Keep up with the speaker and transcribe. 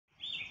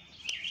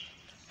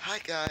Hi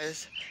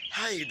guys,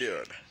 how you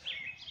doing?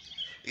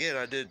 Again,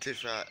 I did too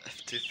fast.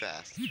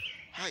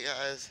 Hi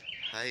guys,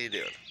 how you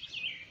doing?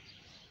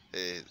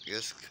 Hey,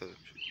 guess coach.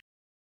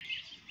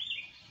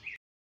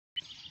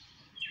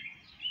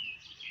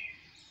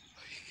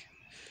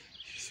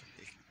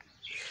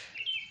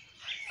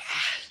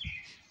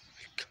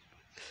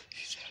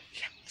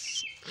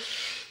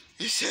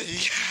 You said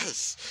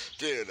yes,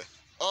 dude.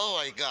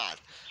 Oh my god.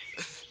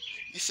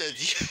 You said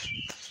yes.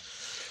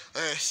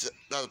 Alright, so,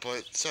 another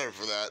point. Sorry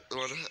for that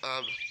one.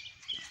 Um,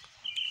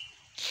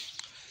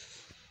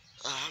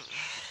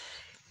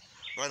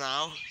 right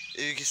now,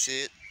 if you can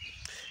see it,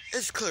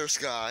 it's clear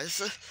skies.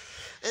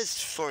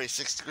 It's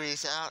 46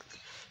 degrees out.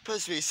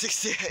 Supposed to be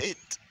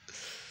 68.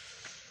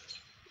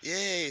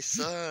 Yay,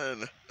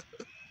 sun.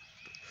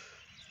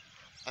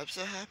 I'm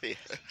so happy.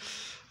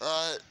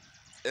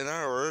 In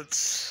other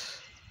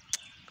words,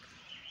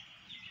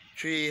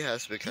 tree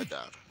has been cut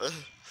down.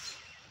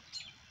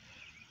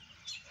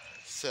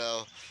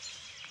 So,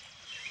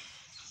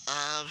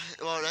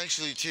 well,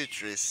 actually two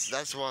trees.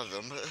 That's one of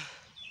them.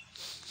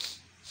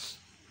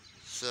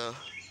 So,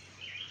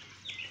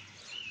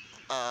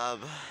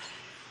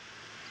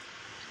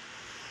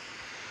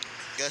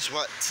 guess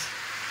what?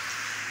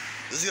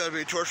 This is gonna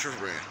be torture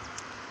for me.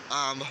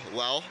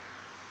 Well,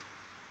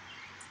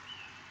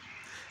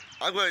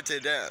 I'm going to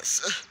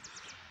dance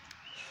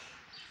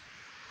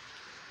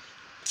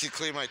to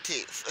clean my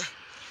teeth.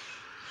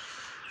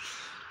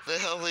 The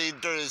only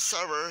during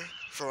summer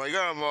for my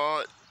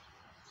grandma,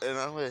 and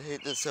I'm gonna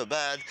hate this so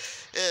bad,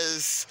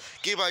 is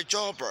get my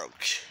jaw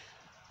broke.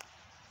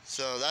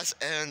 So that's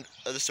the end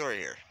of the story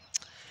here.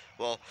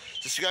 Well,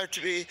 subscribe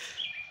to me,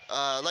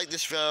 like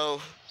this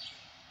video,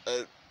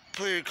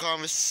 put your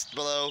comments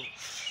below,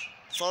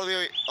 follow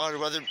me on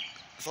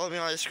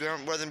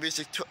Instagram,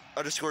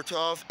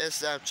 WeatherMusic_12 and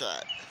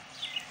Snapchat.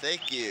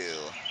 Thank you.